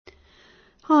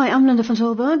Hi, I'm Linda van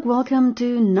Tilburg. Welcome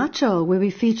to Nutshell, where we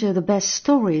feature the best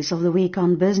stories of the week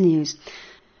on BizNews.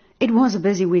 It was a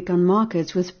busy week on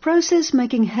markets, with Prosus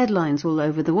making headlines all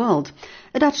over the world.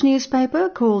 A Dutch newspaper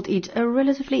called it a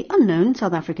relatively unknown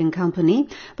South African company,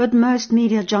 but most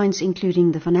media giants,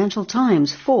 including the Financial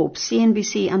Times, Forbes,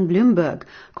 CNBC and Bloomberg,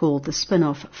 called the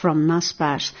spin-off from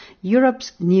Naspers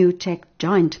Europe's new tech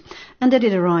giant. And they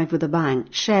did arrive with a bang.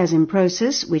 Shares in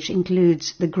Prosus, which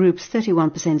includes the group's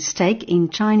 31% stake in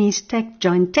Chinese tech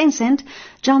giant Tencent,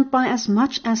 jumped by as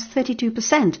much as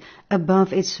 32%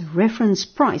 above its reference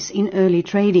price in early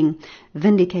trading,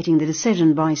 vindicating the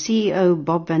decision by CEO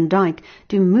Bob van Dijk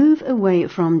to move away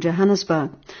from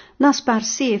Johannesburg. Naspers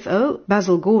CFO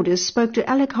Basil Gordis spoke to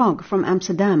Alec Hogg from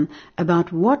Amsterdam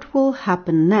about what will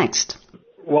happen next.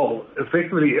 Well,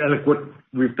 effectively, Alec, what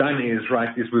we've done is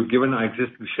we've given our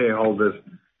existing shareholders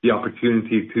the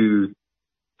opportunity to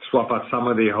swap out some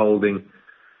of their holding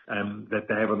that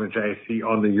they have on the JSE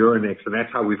on the Euronext, and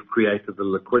that's how we've created the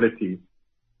liquidity.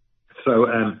 So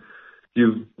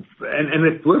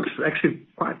it works actually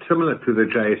quite similar to the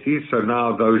JSE. So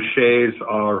now those shares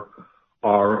are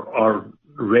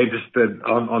registered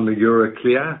on the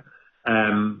Euroclear.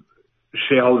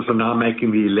 Shareholders are now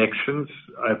making the elections.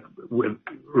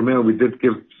 Remember, we did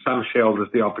give some shareholders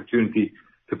the opportunity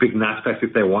to pick Naspers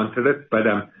if they wanted it, but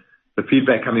the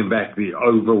feedback coming back, the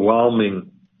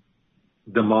overwhelming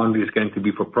demand is going to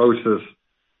be for Prosus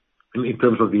in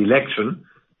terms of the election.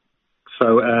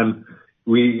 So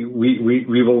we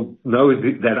will know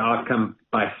that outcome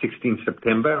by 16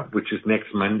 September, which is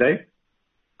next Monday.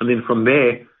 And then from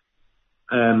there,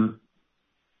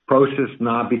 Prosus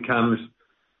now becomes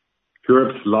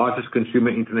Europe's largest consumer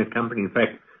internet company. In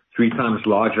fact, 3 times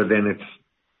larger than its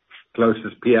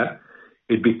closest peer.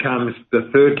 It becomes the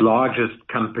third largest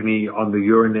company on the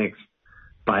Euronext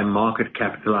by market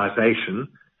capitalization.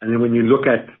 And then when you look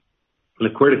at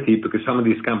liquidity, because some of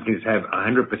these companies have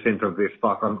 100% of their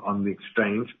stock on the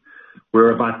exchange,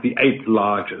 we're about the 8th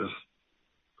largest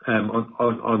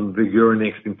on the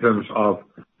Euronext in terms of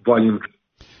volume.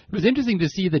 It was interesting to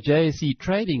see the JSE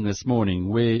trading this morning,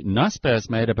 where Naspers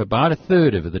made up about a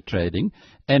third of the trading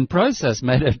and Prosus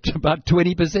made up about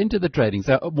 20% of the trading.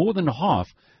 So more than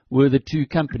half were the two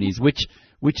companies, which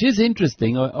is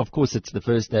interesting. Of course, it's the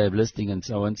first day of listing and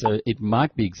so on, so it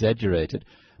might be exaggerated.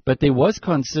 But there was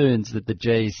concerns that the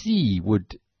JSE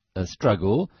would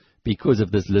struggle because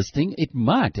of this listing. It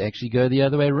might actually go the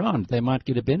other way around. They might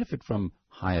get a benefit from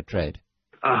higher trade.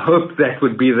 I hope that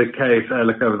would be the case,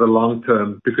 Alec, over the long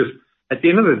term, because at the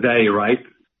end of the day, right,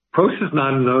 Prosus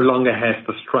now no longer has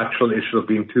the structural issue of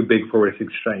being too big for its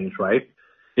exchange, right?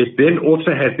 It then also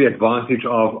has the advantage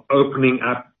of opening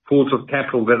up pools of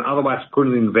capital that otherwise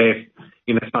couldn't invest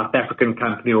in a South African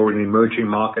company or an emerging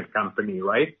market company,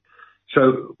 right?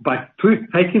 So by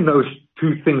taking those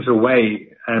two things away,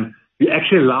 you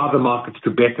actually allow the markets to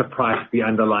better price the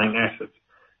underlying assets.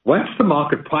 Once the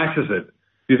market prices it,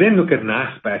 you then look at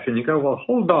Naspers and you go, well,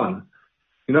 hold on.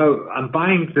 You know, I'm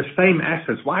buying the same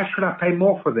assets. Why should I pay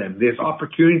more for them? There's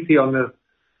opportunity on the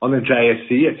JSE.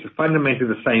 It's fundamentally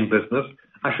the same business.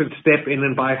 I should step in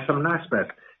and buy some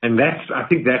Naspers. And I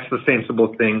think that's the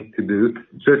sensible thing to do.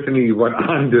 Certainly what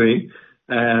I'm doing.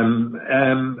 And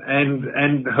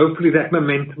hopefully that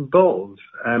momentum builds.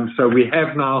 So we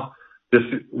have now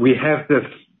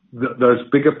those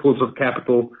bigger pools of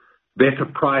capital, better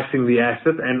pricing the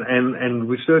asset, and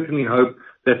we certainly hope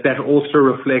that also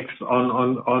reflects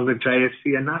on the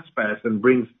JSE and Naspers and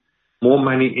brings more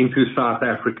money into South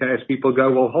Africa as people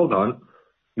go, well, hold on,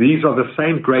 these are the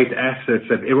same great assets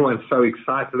that everyone's so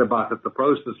excited about at the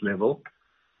Prosus level.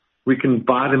 We can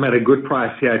buy them at a good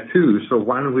price here too, so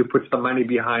why don't we put some money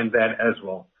behind that as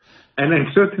well? And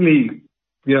then certainly,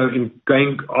 you know, in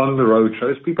going on the road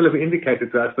shows, people have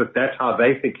indicated to us that that's how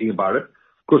they're thinking about it.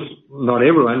 Of course, not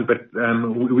everyone, but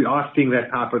we are seeing that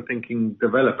type of thinking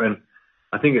develop, and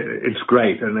I think it's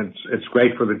great, and it's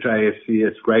great for the JSE,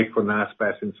 it's great for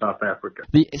Naspers in South Africa.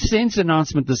 The SENS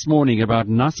announcement this morning about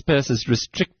Naspers'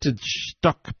 restricted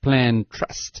stock plan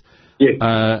trust. Yes.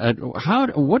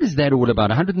 What is that all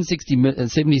about?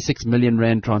 76 million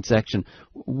rand transaction.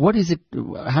 What is it?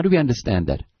 How do we understand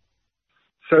that?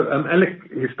 So, Alec,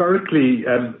 historically,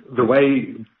 the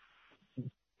way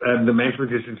the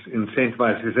management is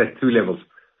incentivized is at 2 levels.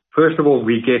 First of all,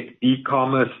 we get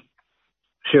e-commerce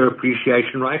share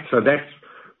appreciation, right? So that's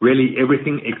really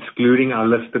everything excluding our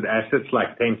listed assets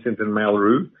like Tencent and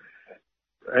Mail.ru.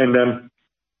 And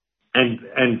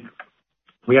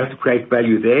we have to create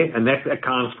value there, and that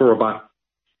accounts for about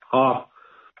half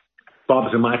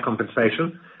Bob's and my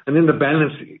compensation. And then the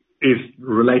balance is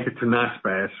related to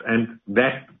Naspers, and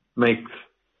that makes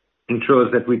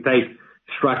ensures that we take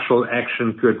structural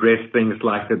action to address things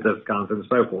like the discounts and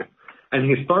so forth. And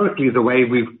historically, the way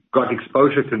we've got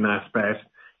exposure to NASPAS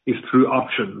is through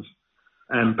options.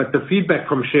 But the feedback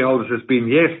from shareholders has been,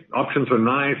 yes, options are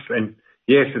nice, and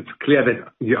yes, it's clear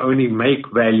that you only make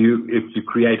value if you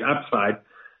create upside.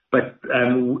 But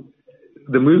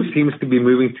the move seems to be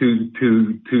moving to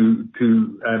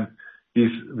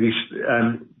these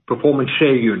performance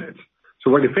share units.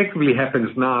 So what effectively happens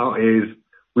now is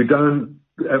we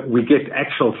get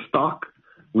actual stock.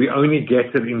 We only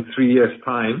get it in 3 years'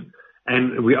 time,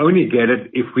 and we only get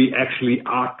it if we actually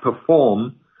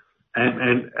outperform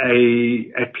and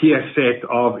a peer set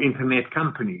of internet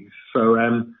companies. So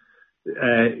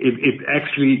it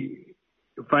actually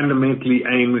fundamentally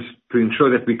aims to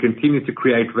ensure that we continue to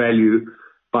create value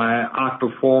by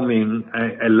outperforming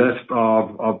a list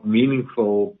of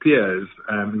meaningful peers,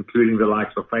 including the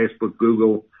likes of Facebook,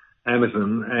 Google,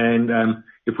 Amazon. And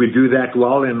if we do that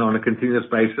well and on a continuous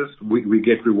basis, we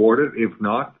get rewarded. If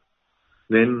not,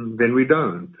 then we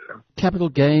don't. Capital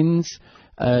gains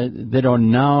that are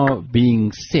now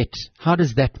being set, how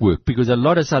does that work? Because a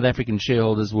lot of South African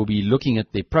shareholders will be looking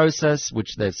at their Prosus,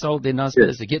 which they've sold their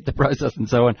NASPAS to get the Prosus and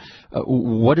so on.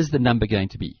 What is the number going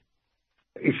to be?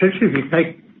 Essentially, if you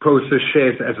take Prosus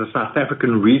shares as a South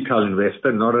African retail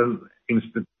investor, not as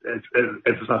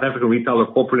a South African retail or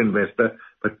corporate investor,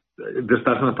 but this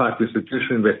doesn't apply to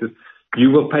institutional investors, you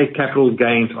will pay capital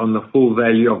gains on the full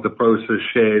value of the Prosus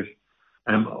shares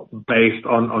based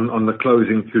on the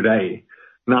closing today.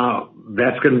 Now,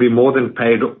 that's going to be more than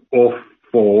paid off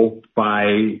for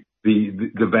by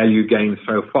the value gains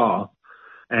so far.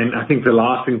 And I think the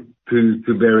last thing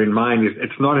to bear in mind is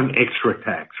it's not an extra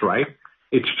tax, right?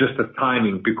 It's just a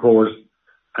timing, because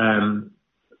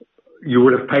you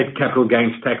would have paid capital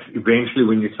gains tax eventually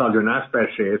when you sell your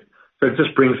NASPAS shares. So it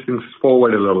just brings things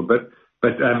forward a little bit.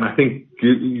 But I think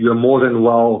you're more than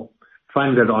well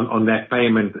funded on that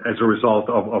payment as a result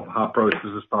of how Prosus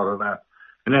has started out.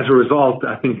 And as a result,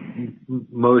 I think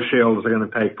most shareholders are going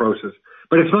to take Prosus.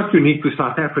 But it's not unique to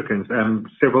South Africans.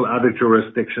 Several other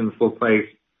jurisdictions will face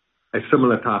a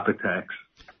similar type of tax.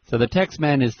 So the tax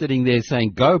man is sitting there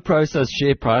saying, go Prosus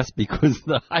share price, because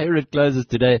the higher it closes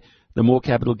today, the more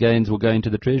capital gains will go into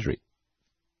the treasury.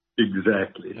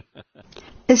 Exactly.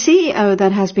 A CEO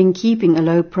that has been keeping a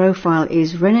low profile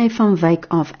is Rene van Wyk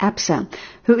of Absa,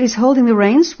 who is holding the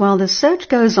reins while the search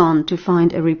goes on to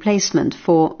find a replacement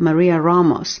for Maria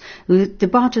Ramos, who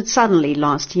departed suddenly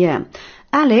last year.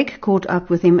 Alec caught up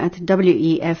with him at the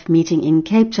WEF meeting in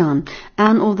Cape Town,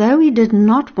 and although he did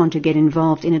not want to get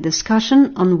involved in a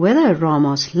discussion on whether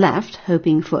Ramos left,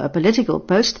 hoping for a political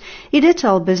post, he did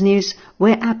tell BizNews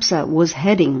where Absa was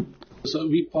heading. So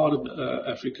we're part of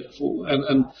Africa,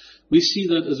 and we see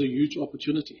that as a huge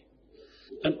opportunity.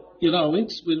 And I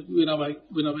went when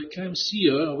I became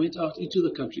CEO, I went out into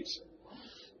the countries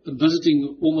and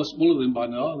visiting almost all of them by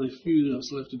now. There are a few that I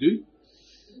still have to do,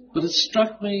 but it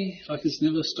struck me like it's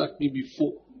never struck me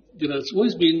before. It's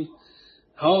always been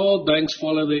how banks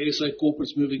follow their SA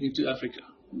corporates moving into Africa,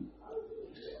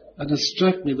 and it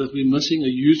struck me that we're missing a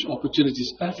huge opportunity.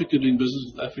 It's Africa doing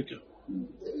business with Africa.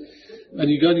 And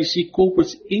you go and you see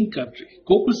corporates in country,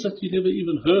 corporates that you never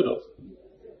even heard of.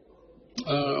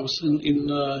 I was in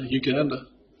Uganda,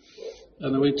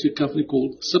 and I went to a company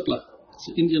called Cipla. It's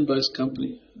an Indian-based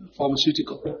company,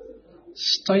 pharmaceutical,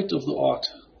 state-of-the-art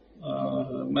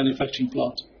manufacturing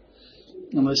plant.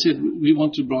 And they said, we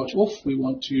want to branch off, we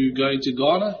want to go into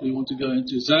Ghana, we want to go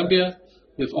into Zambia.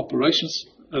 We have operations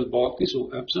at Barclays or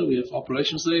Absa, we have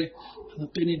operations there, and the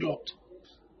penny dropped.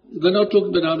 They're not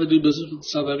talking about how to do business with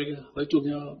South Africa. They're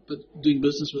talking about doing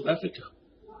business with Africa.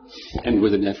 And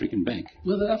with an African bank.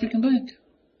 With an African bank.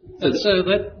 And so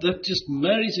that just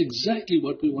marries exactly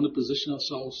what we want to position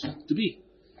ourselves to be.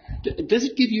 Does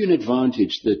it give you an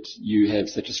advantage that you have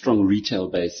such a strong retail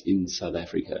base in South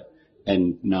Africa,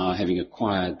 and now having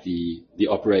acquired the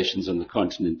operations on the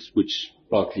continent, which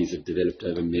Barclays have developed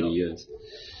over many years?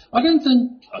 I don't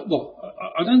think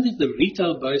the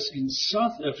retail base in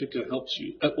South Africa helps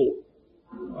you at all.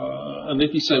 And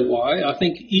let me say why. I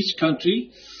think each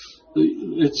country,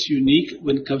 it's unique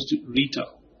when it comes to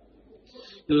retail.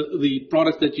 The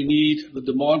product that you need, the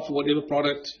demand for whatever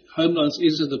product, home loans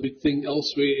isn't a big thing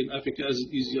elsewhere in Africa as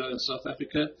it is here in South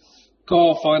Africa.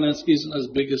 Car finance isn't as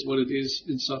big as what it is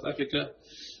in South Africa.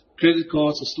 Credit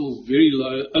cards are still very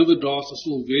low. Overdrafts are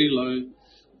still very low.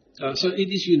 So it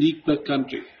is unique per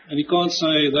country. And you can't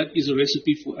say that is a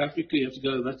recipe for Africa. You have to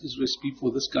go, that is a recipe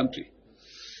for this country.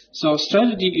 So our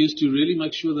strategy is to really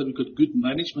make sure that we've got good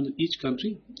management in each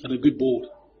country and a good board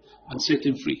and set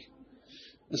them free.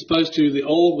 as opposed to the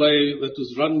old way that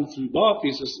was run through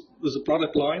Barclays. There's a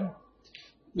product line,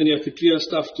 then you have to clear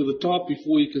stuff to the top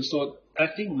before you can start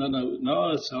acting.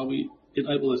 No, that's how we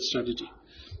enable that strategy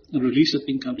and release it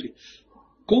in country.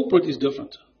 Corporate is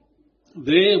different.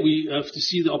 There we have to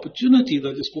see the opportunity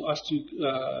that is for us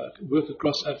to work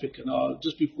across Africa. Now,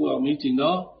 just before our meeting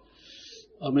now,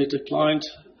 I met a client,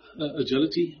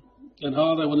 Agility, and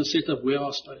how they want to set up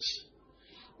warehouse space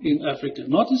in Africa.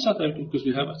 Not in South Africa because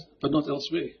we have it, but not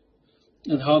elsewhere.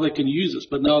 And how they can use us.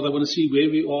 But now they want to see where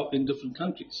we are in different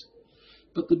countries.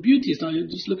 But the beauty is now you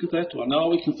just look at that one. Now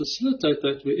we can facilitate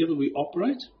that wherever we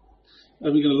operate.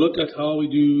 And we're going to look at how we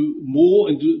do more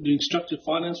and doing structured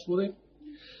finance for them.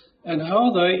 And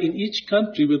how they, in each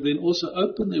country, will then also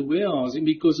open their warehousing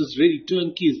because it's ready,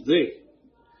 turnkey is there.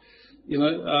 You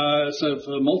know, so if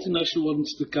a multinational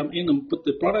wants to come in and put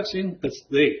their products in, it's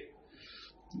there.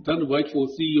 Don't wait for a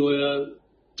 3-year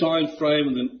time frame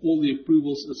and then all the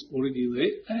approvals is already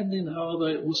there. And then how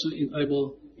they also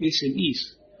enable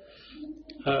SMEs.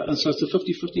 And so it's a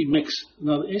 50-50 mix.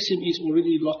 Now the SMEs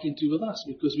already lock into with us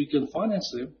because we can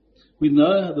finance them. We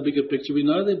know the bigger picture. We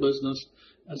know their business.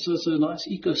 And so it's a nice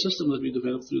ecosystem that we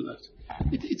developed through that.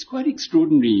 It's quite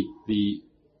extraordinary, the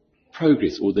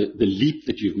progress or the leap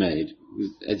that you've made.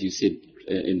 As you said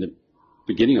in the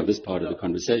beginning of this part of the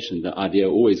conversation, the idea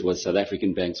always was South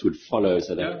African banks would follow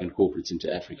South African corporates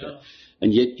into Africa.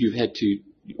 And yet you've had to,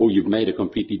 or you've made a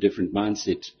completely different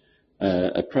mindset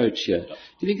approach here.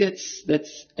 Do you think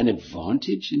that's an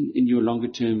advantage in your longer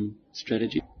term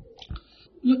strategy?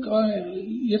 Look,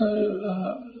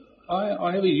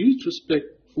 I have a huge respect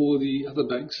for the other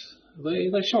banks.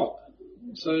 They're sharp.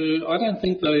 So I don't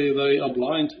think they are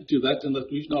blind to that and that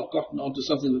we've now gotten onto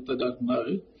something that they don't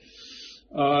know.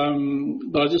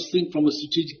 But I just think from a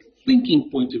strategic thinking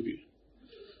point of view,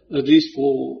 at least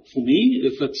for me,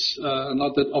 if it's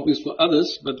not that obvious for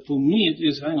others, but for me it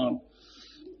is, hang on,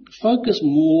 focus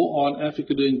more on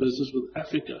Africa doing business with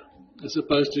Africa as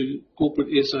opposed to corporate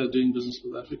SA doing business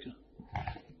with Africa.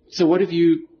 So what have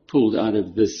you pulled out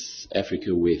of this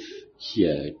Africa with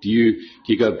here? Do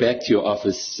you go back to your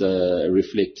office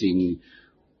reflecting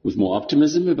with more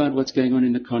optimism about what's going on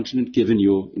in the continent, given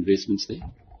your investments there?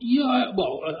 Yeah,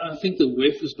 well, I think the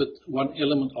WEF is but one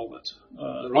element of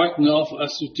it. Right now, for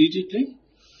us strategically,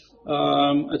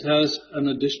 it has an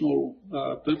additional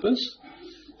purpose.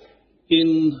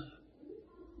 In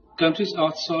countries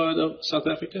outside of South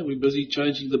Africa, we're busy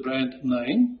changing the brand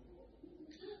name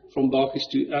from Barclays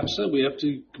to Absa. We have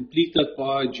to complete that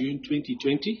by June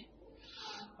 2020.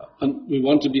 And we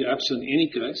want to be Absa in any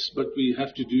case, but we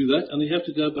have to do that, and we have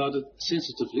to go about it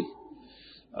sensitively.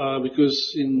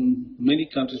 Because in many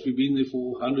countries we've been there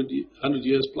for 100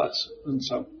 years plus and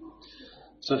some.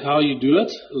 So how you do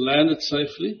it, land it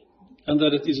safely, and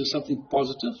that it is something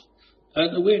positive,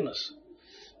 and awareness.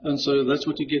 And so that's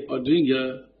what you get by doing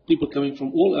here. People coming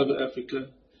from all over Africa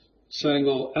saying,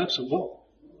 well, Absa, wow,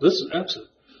 this is Absa.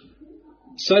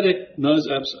 SADC knows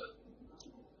Absa.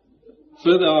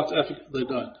 Further out Africa, they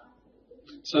don't.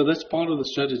 So that's part of the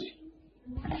strategy.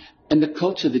 And the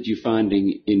culture that you're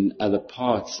finding in other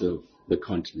parts of the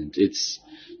continent,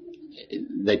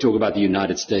 they talk about the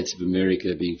United States of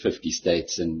America being 50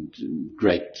 states and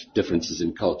great differences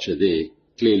in culture there.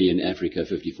 Clearly in Africa,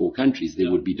 54 countries,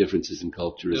 there would be differences in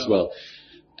culture as well.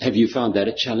 Have you found that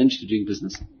a challenge to doing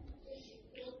business?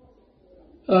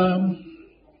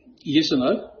 Yes and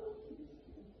no.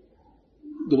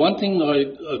 The one thing I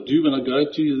do when I go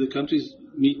to the countries,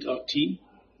 meet our team,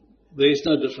 there's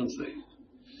no difference there.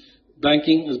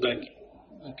 Banking is banking.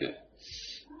 Okay.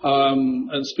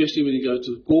 And especially when you go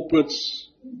to the corporates,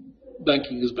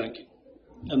 banking is banking.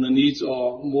 And the needs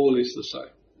are more or less the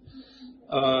same.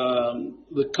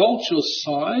 The cultural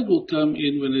side will come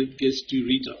in when it gets to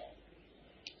retail.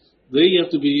 There you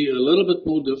have to be a little bit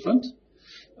more different.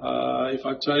 If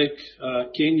I take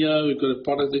Kenya, we've got a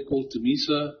product they call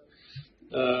Timisa.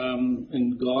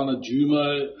 In Ghana,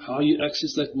 Juma, how you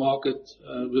access that market,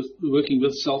 working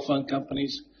with cell phone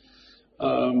companies.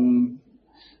 And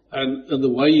the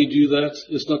way you do that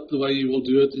is not the way you will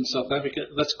do it in South Africa.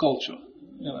 That's culture,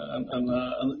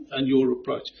 and your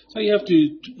approach. So you have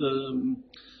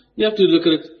to look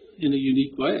at it in a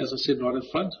unique way. As I said right up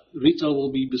front, retail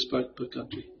will be bespoke per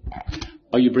country.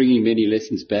 Are you bringing many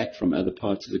lessons back from other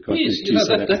parts of the continent to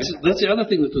South Africa? That's the other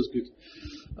thing that was good.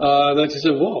 That you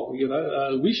say, wow,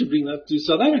 we should bring that to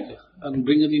South Africa and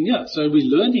bring it in here. So we're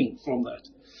learning from that.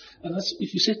 And that's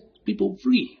if you set people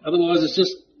free. Otherwise, it's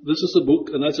just, this is a book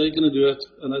and that's how you're going to do it,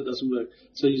 and that doesn't work.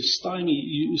 So you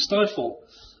stifle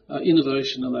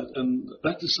innovation and that. And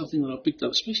that is something that I picked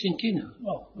up, especially in Kenya.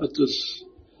 Oh, it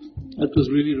was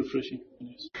really refreshing.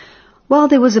 Yes. While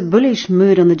there was a bullish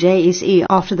mood on the JSE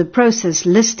after the Prosus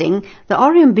listing, the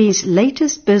RMB's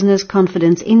latest Business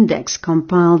Confidence Index,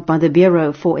 compiled by the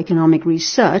Bureau for Economic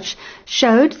Research,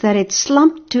 showed that it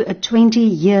slumped to a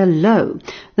 20-year low.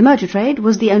 The motor trade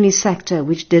was the only sector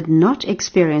which did not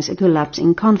experience a collapse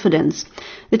in confidence.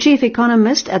 The chief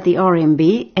economist at the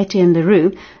RMB, Etienne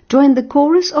Leroux, joined the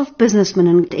chorus of businessmen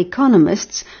and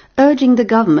economists urging the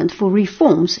government for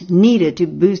reforms needed to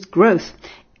boost growth,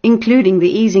 including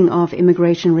the easing of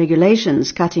immigration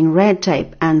regulations, cutting red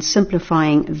tape and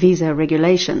simplifying visa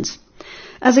regulations.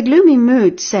 As a gloomy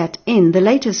mood set in, the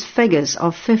latest figures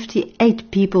of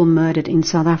 58 people murdered in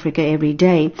South Africa every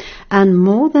day and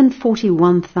more than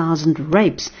 41,000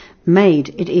 rapes made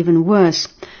it even worse.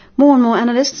 More and more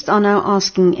analysts are now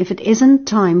asking if it isn't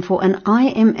time for an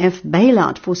IMF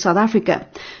bailout for South Africa.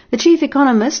 The chief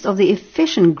economist of the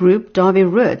Efficient Group, Darby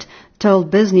Root,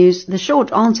 told BizNews the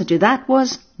short answer to that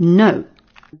was no.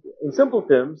 In simple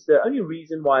terms, the only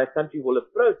reason why a country will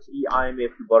approach the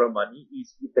IMF to borrow money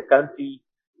is if the country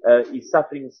is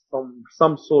suffering from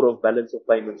some sort of balance of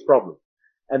payments problem.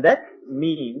 And that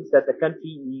means that the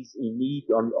country is in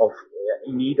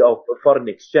need of foreign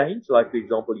exchange, like for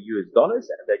example US dollars,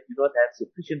 and they do not have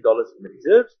sufficient dollars in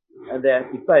reserves, and they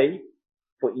have to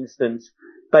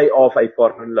pay off a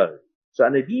foreign loan. So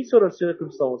under these sort of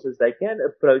circumstances, they can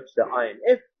approach the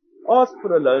IMF, ask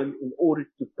for a loan in order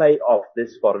to pay off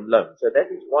this foreign loan. So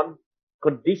that is one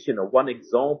condition or one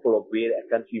example of where a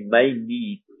country may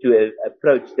need to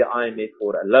approach the IMF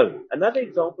for a loan. Another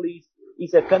example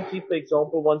is a country, for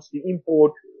example, wants to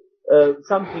import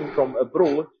something from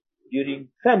abroad during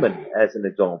famine, as an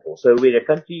example. So where a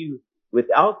country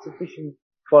without sufficient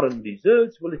foreign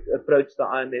reserves will approach the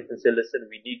IMF and say, listen,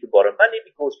 we need to borrow money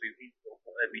because we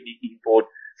need to import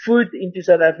food into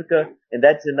South Africa. And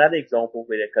that's another example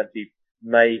where a country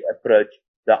may approach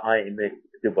the IMF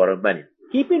to borrow money.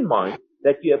 Keep in mind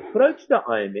that you approach the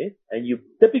IMF and you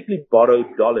typically borrow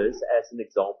dollars as an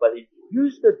example, and you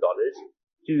use the dollars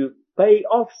to pay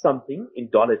off something in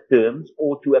dollar terms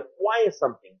or to acquire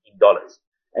something in dollars.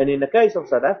 And in the case of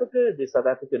South Africa, the South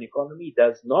African economy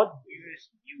does not use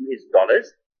US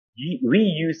dollars. We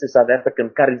use the South African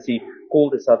currency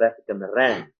called the South African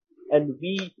rand. And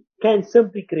we can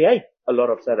simply create a lot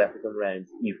of South African rands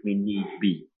if we need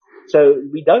be. So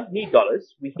we don't need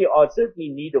dollars. We are certainly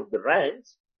in need of the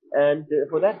rands. And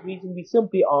for that reason, we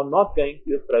simply are not going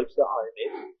to approach the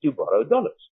IMF to borrow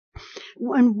dollars.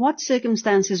 And what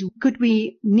circumstances could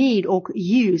we need or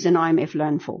use an IMF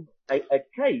loan for? A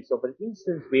case of an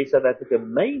instance where South Africa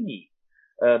may need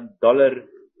a dollar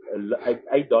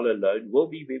loan will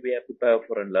be where we have to pay off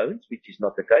foreign loans, which is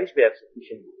not the case. We have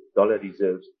sufficient dollar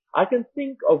reserves. I can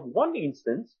think of one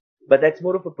instance, but that's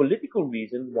more of a political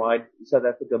reason why South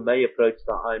Africa may approach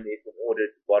the IMF in order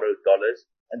to borrow dollars,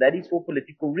 and that is for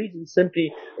political reasons,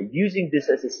 simply using this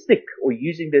as a stick or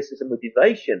using this as a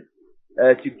motivation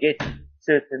to get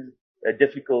certain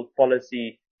difficult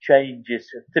policy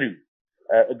changes through.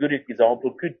 A good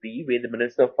example could be where the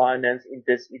Minister of Finance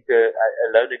enters into a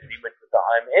loan agreement with the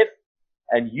IMF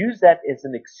and use that as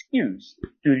an excuse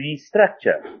to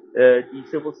restructure the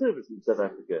civil service in South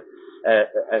Africa,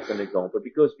 as an example,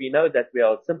 because we know that we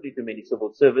are simply too many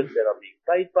civil servants that are being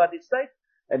paid by the state,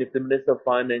 and if the Minister of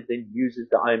Finance then uses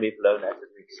the IMF loan as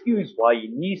an excuse why he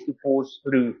needs to force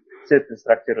through certain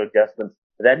structural adjustments,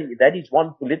 that is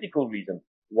one political reason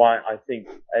why I think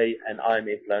an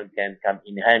IMF loan can come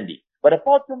in handy. But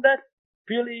apart from that,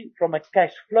 purely from a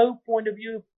cash flow point of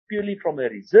view, purely from a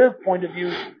reserve point of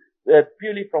view,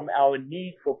 purely from our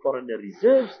need for foreign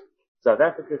reserves, South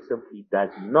Africa simply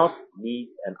does not need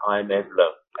an IMF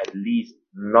loan, at least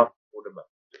not for the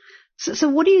moment. So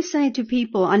what do you say to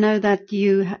people? I know that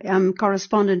you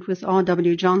correspondent with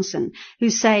R.W. Johnson,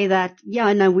 who say that,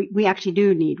 we actually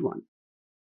do need one.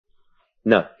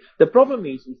 No. The problem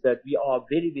is that we are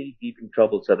very, very deep in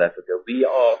trouble, South Africa. We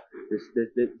are,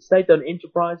 the state-owned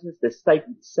enterprises, the state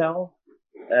itself,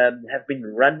 have been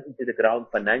run into the ground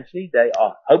financially. They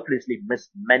are hopelessly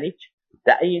mismanaged.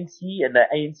 The ANC and the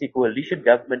ANC coalition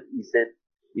government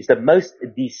is the most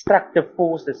destructive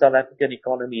force the South African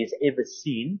economy has ever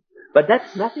seen. But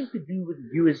that's nothing to do with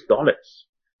US dollars.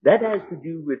 That has to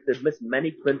do with the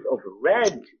mismanagement of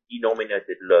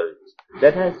rand-denominated loans.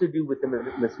 That has to do with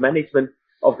the mismanagement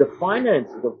of the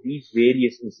finances of these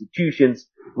various institutions,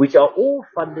 which are all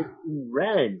funded in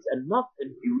rands and not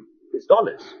in US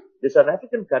dollars. The South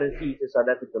African currency is the South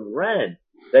African rand.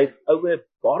 They've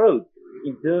over-borrowed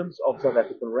in terms of South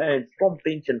African rands from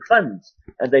pension funds,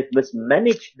 and they've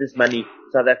mismanaged this money,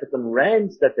 South African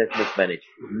rands that they've mismanaged,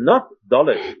 not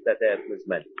dollars that they have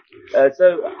mismanaged.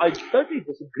 So I totally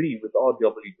disagree with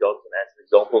R.W. Johnson as an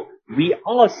example, we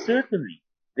are certainly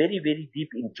very, very deep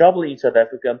in trouble in South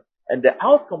Africa, and the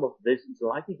outcome of this is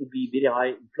likely to be very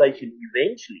high inflation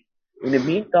eventually. In the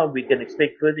meantime, we can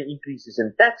expect further increases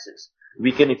in taxes.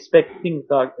 We can expect things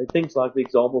like, for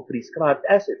example, prescribed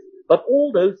assets. But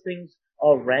all those things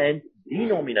are rand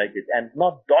denominated and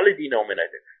not dollar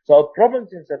denominated. So our problems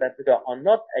in South Africa are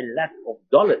not a lack of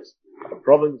dollars. Our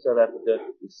problem in South Africa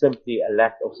is simply a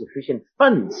lack of sufficient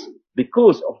funds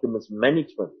because of the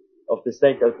mismanagement of the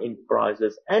state-owned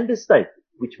enterprises and the state,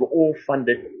 which were all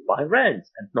funded by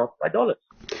rands and not by dollars.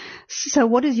 So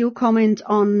what is your comment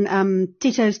on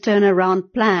Tito's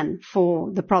turnaround plan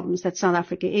for the problems that South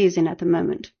Africa is in at the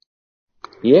moment?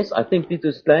 Yes, I think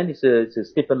Tito's plan is a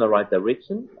step in the right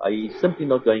direction. He's simply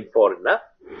not going far enough.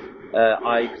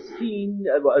 I've seen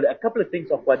a couple of things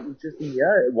are quite interesting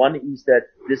here. One is that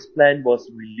this plan was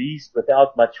released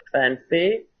without much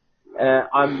fanfare.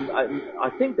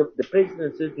 I think the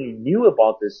president certainly knew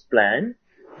about this plan,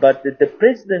 but the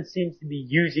president seems to be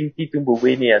using Tito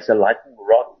Mboweni as a lightning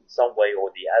rod in some way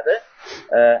or the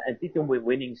other. And Tito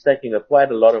Mboweni is taking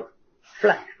quite a lot of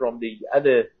flack from the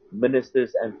other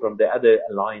ministers and from the other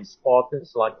alliance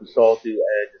partners, like we saw the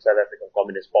South African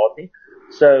Communist Party.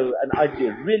 So, and I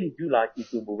really do like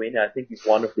Tito Mboweni. I think he's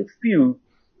one of the few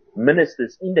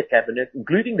ministers in the cabinet,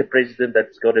 including the president,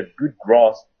 that's got a good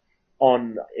grasp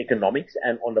on economics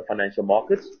and on the financial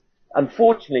markets.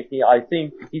 Unfortunately, I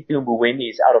think Tito Mboweni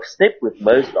is out of step with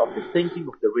most of the thinking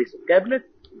of the rest of cabinet,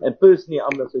 and personally,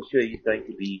 I'm not so sure he's going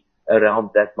to be around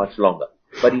that much longer.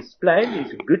 But his plan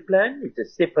is a good plan. It's a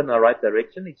step in the right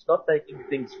direction. It's not taking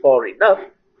things far enough,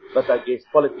 but I guess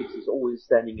politics is always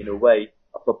standing in the way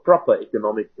of a proper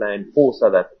economic plan for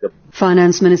South Africa.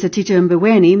 Finance Minister Tito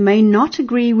Mboweni may not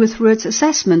agree with Ruud's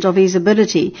assessment of his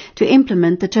ability to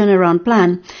implement the turnaround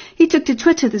plan. He took to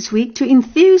Twitter this week to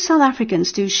enthuse South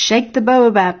Africans to shake the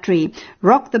baobab tree,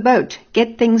 rock the boat,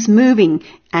 get things moving,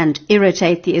 and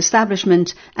irritate the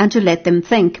establishment, and to let them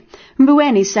think.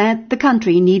 Mboweni said the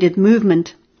country needed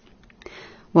movement.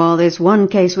 Well, there's one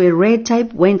case where red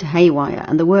tape went haywire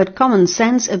and the word common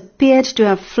sense appeared to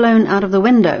have flown out of the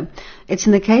window. It's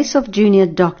in the case of junior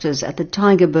doctors at the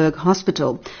Tygerberg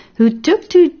Hospital who took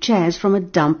 2 chairs from a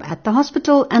dump at the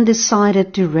hospital and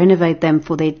decided to renovate them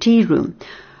for their tea room.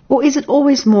 Or is it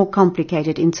always more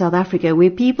complicated in South Africa where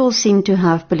people seem to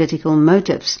have political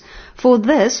motives? For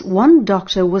this, one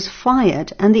doctor was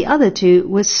fired and the other 2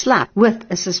 were slapped with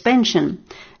a suspension.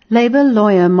 Labour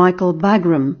lawyer Michael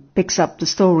Bagram picks up the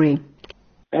story.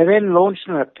 They then launched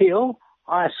an appeal.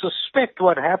 I suspect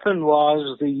what happened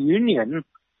was the union,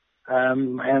 this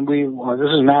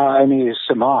is now only a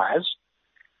surmise,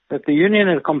 that the union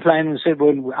had complained and said,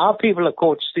 when our people are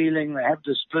caught stealing, they have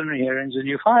disciplinary hearings and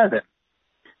you fire them.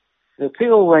 The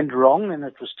appeal went wrong and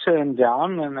it was turned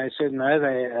down, and they said no,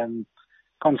 they're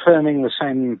confirming the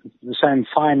same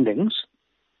findings.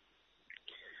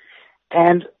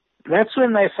 And that's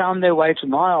when they found their way to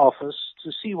my office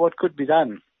to see what could be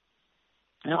done.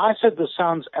 And I said, this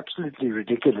sounds absolutely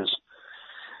ridiculous.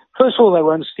 First of all, they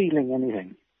weren't stealing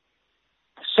anything.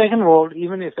 Second of all,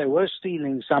 even if they were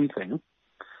stealing something,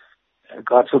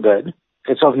 God forbid,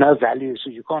 it's of no value, so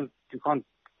you can't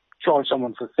charge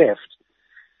someone for theft.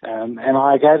 And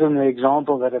I gave them the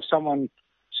example that if someone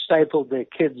stapled their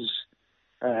kid's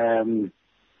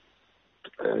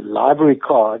library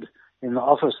card in the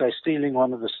office, they're stealing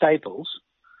one of the staples.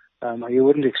 You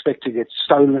wouldn't expect to get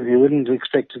stolen. You wouldn't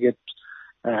expect to get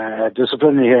a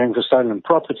disciplinary hearing for stolen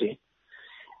property.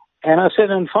 And I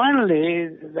said, and finally,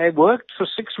 they worked for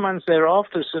 6 months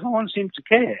thereafter, so no one seemed to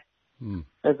care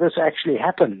that this actually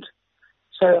happened.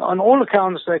 So on all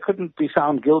accounts, they couldn't be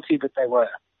found guilty, but they were.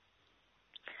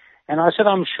 And I said,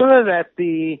 I'm sure that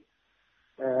the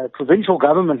provincial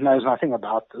government knows nothing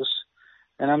about this.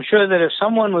 And I'm sure that if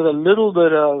someone with a little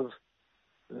bit of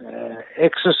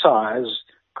exercise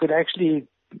could actually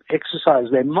exercise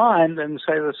their mind and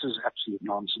say this is absolute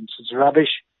nonsense, it's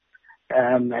rubbish,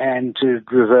 and to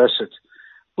reverse it,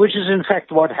 which is in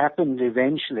fact what happened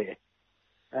eventually.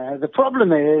 The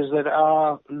problem is that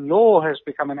our law has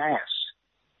become an ass,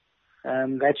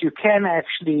 that you can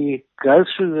actually go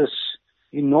through this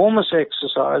enormous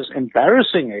exercise,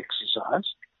 embarrassing exercise,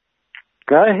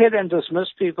 go ahead and dismiss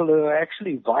people who are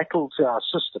actually vital to our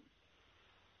system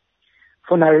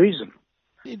for no reason.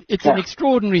 It's an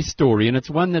extraordinary story, and it's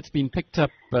one that's been picked up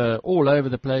all over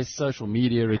the place, social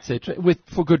media, etc.,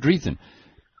 for good reason.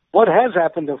 What has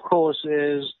happened, of course,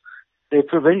 is the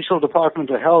Provincial Department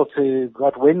of Health, who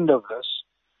got wind of this,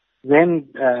 then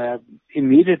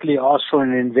immediately asked for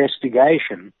an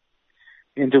investigation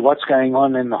into what's going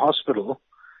on in the hospital.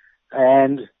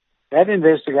 And that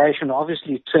investigation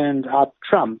obviously turned up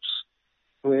trumps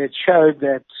where it showed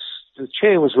that the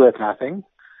chair was worth nothing,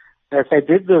 that they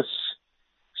did this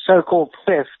so-called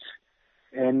theft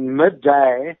in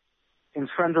midday in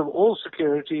front of all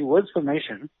security with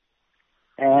permission,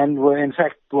 and were in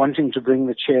fact wanting to bring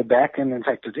the chair back, and in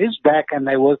fact it is back, and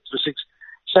they worked for 6.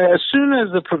 So as soon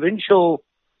as the provincial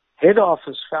head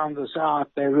office found this out,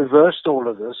 they reversed all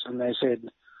of this, and they said,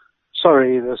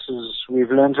 sorry, we've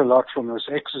learned a lot from this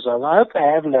exercise. I hope they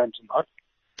have learned a lot.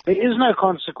 There is no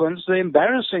consequence. The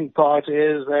embarrassing part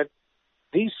is that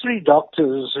these 3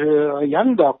 doctors, who are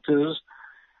young doctors,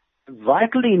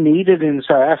 vitally needed in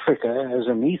South Africa as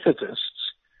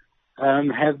anaesthetists,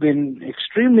 have been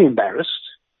extremely embarrassed.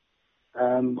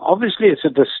 Obviously, it's a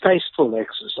distasteful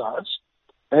exercise.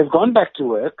 They've gone back to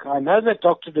work. I know that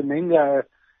Dr. Domingo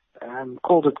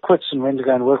called it quits and went to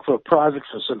go and work for a private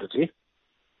facility.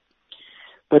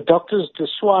 But Doctors De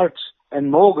Swart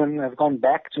and Morgan have gone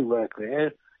back to work there.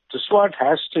 De Swart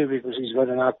has to because he's got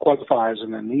to now qualify as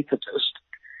an anaesthetist.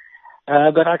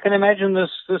 But I can imagine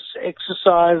this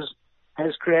exercise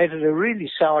has created a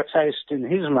really sour taste in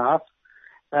his mouth,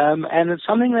 and it's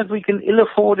something that we can ill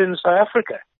afford in South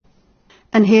Africa.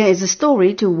 And here is a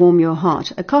story to warm your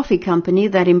heart, a coffee company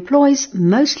that employs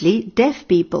mostly deaf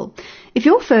people. If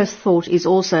your first thought is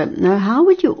also, now how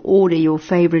would you order your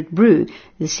favorite brew?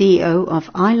 The CEO of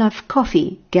I Love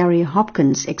Coffee, Gary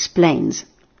Hopkins, explains.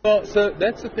 Well, so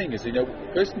that's the thing is,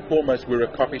 first and foremost, we're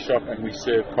a coffee shop and we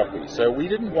serve coffee. So we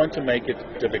didn't want to make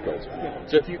it difficult.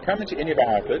 So if you come into any of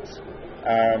our outlets,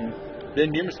 there are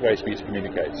numerous ways for you to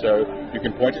communicate. So you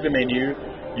can point at the menu,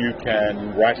 you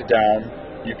can write it down,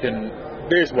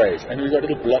 various ways. And we've got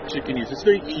little blocks you can use. It's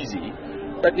very easy.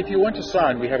 But if you want to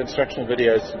sign, we have instructional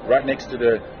videos right next to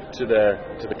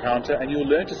the counter, and you'll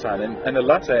learn to sign. And the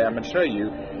latte I'm going to show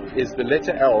you is the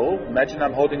letter L. Imagine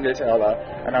I'm holding the letter L up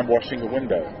and I'm washing a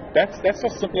window. That's how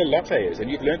simple a latte is, and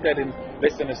you've learned that in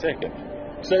less than a second.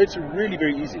 So it's really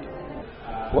very easy.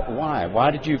 Why?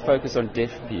 Why did you focus on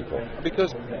deaf people?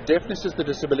 Because deafness is the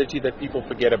disability that people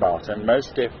forget about, and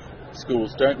most deaf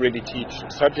schools don't really teach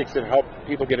subjects that help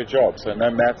people get a job. So no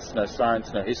maths, no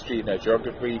science, no history, no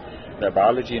geography, no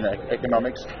biology, no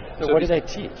economics. So what do they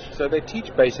teach? So they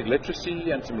teach basic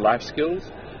literacy and some life skills,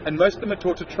 and most of them are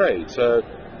taught a trade. So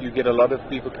you get a lot of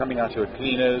people coming out who are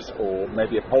cleaners or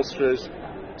maybe upholsterers.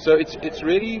 So it's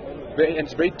really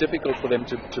very difficult for them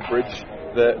to bridge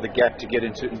the gap to get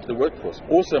into the workforce.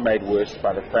 Also made worse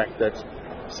by the fact that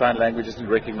sign language isn't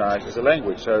recognized as a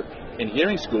language. So in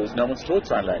hearing schools, no one's taught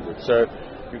sign language. So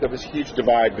you've got this huge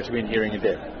divide between hearing and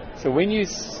deaf. So when you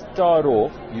start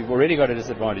off, you've already got a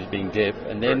disadvantage being deaf,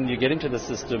 and then you get into the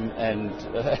system and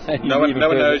no one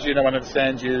knows you, no one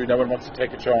understands you, no one wants to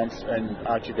take a chance, and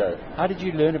out you go. How did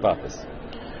you learn about this?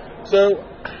 So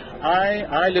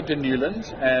I lived in Newland,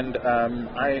 and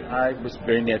I was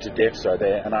very near to DEFSA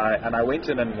there, and I went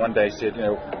in and one day said,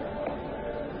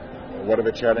 what are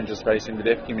the challenges facing the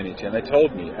deaf community? And they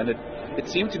told me, and it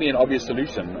seemed to me an obvious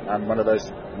solution. I'm one of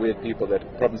those weird people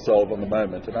that problem solve on the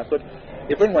moment, and I thought,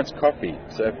 everyone wants coffee,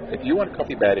 so if you want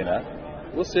coffee bad enough,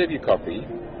 we'll serve you coffee,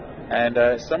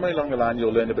 and somewhere along the line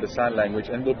you'll learn a bit of sign language,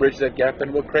 and we'll bridge that gap,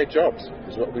 and we'll create jobs,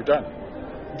 is what we've done.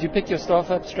 Do you pick your staff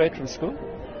up straight from school?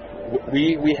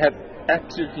 We have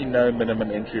absolutely no minimum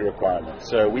entry requirements,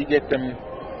 so we get them,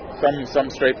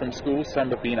 some straight from school, some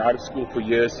have been out of school for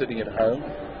years sitting at home.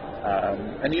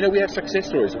 And we have success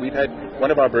stories. We've had one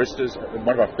of our first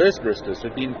baristas,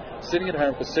 who'd been sitting at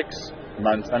home for 6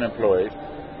 months unemployed.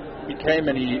 He came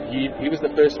and he was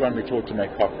the first one we taught to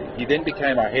make coffee. He then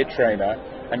became our head trainer,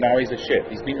 and now he's a chef.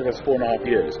 He's been with us 4.5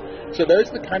 years. So those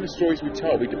are the kind of stories we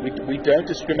tell. We don't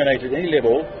discriminate at any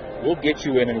level. We'll get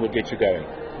you in and we'll get you going.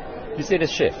 You said a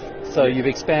chef, so you've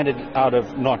expanded out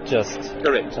of not just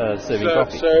correct serving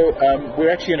coffee. So we're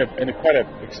actually in a quite an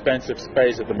expansive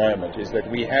space at the moment. Is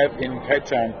that we have in Cape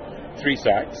Town 3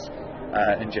 sites,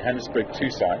 in Johannesburg 2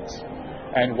 sites,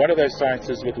 and one of those sites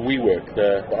is with WeWork,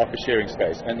 the office sharing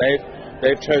space, and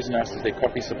they've chosen us as their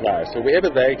coffee supplier. So wherever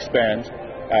they expand,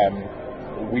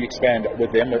 we expand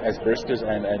with them as baristas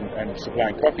and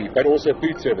supplying coffee, but also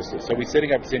food services. So we're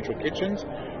setting up central kitchens,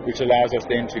 which allows us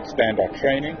then to expand our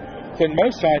training. So in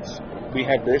most sites, we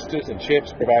have baristas and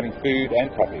chefs providing food and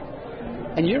coffee.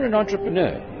 And you're an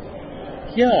entrepreneur.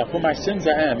 Yeah, for my sins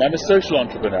I am. I'm a social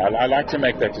entrepreneur. I like to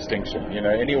make that distinction.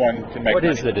 Anyone can make money.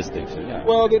 What is the distinction? Yeah.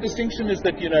 Well, the distinction is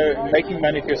that, making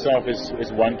money for yourself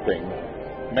is one thing.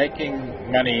 Making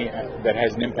money that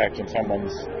has an impact on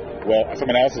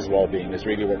someone else's well-being is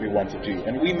really what we want to do.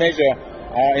 And we measure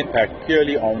our impact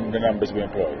purely on the numbers we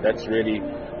employ. That's really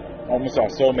almost our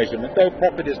sole measurement, though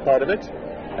profit is part of it,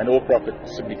 and all profit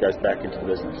simply goes back into the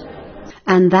business.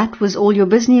 And that was all your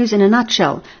biz news in a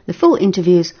nutshell. The full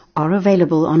interviews are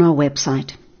available on our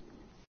website.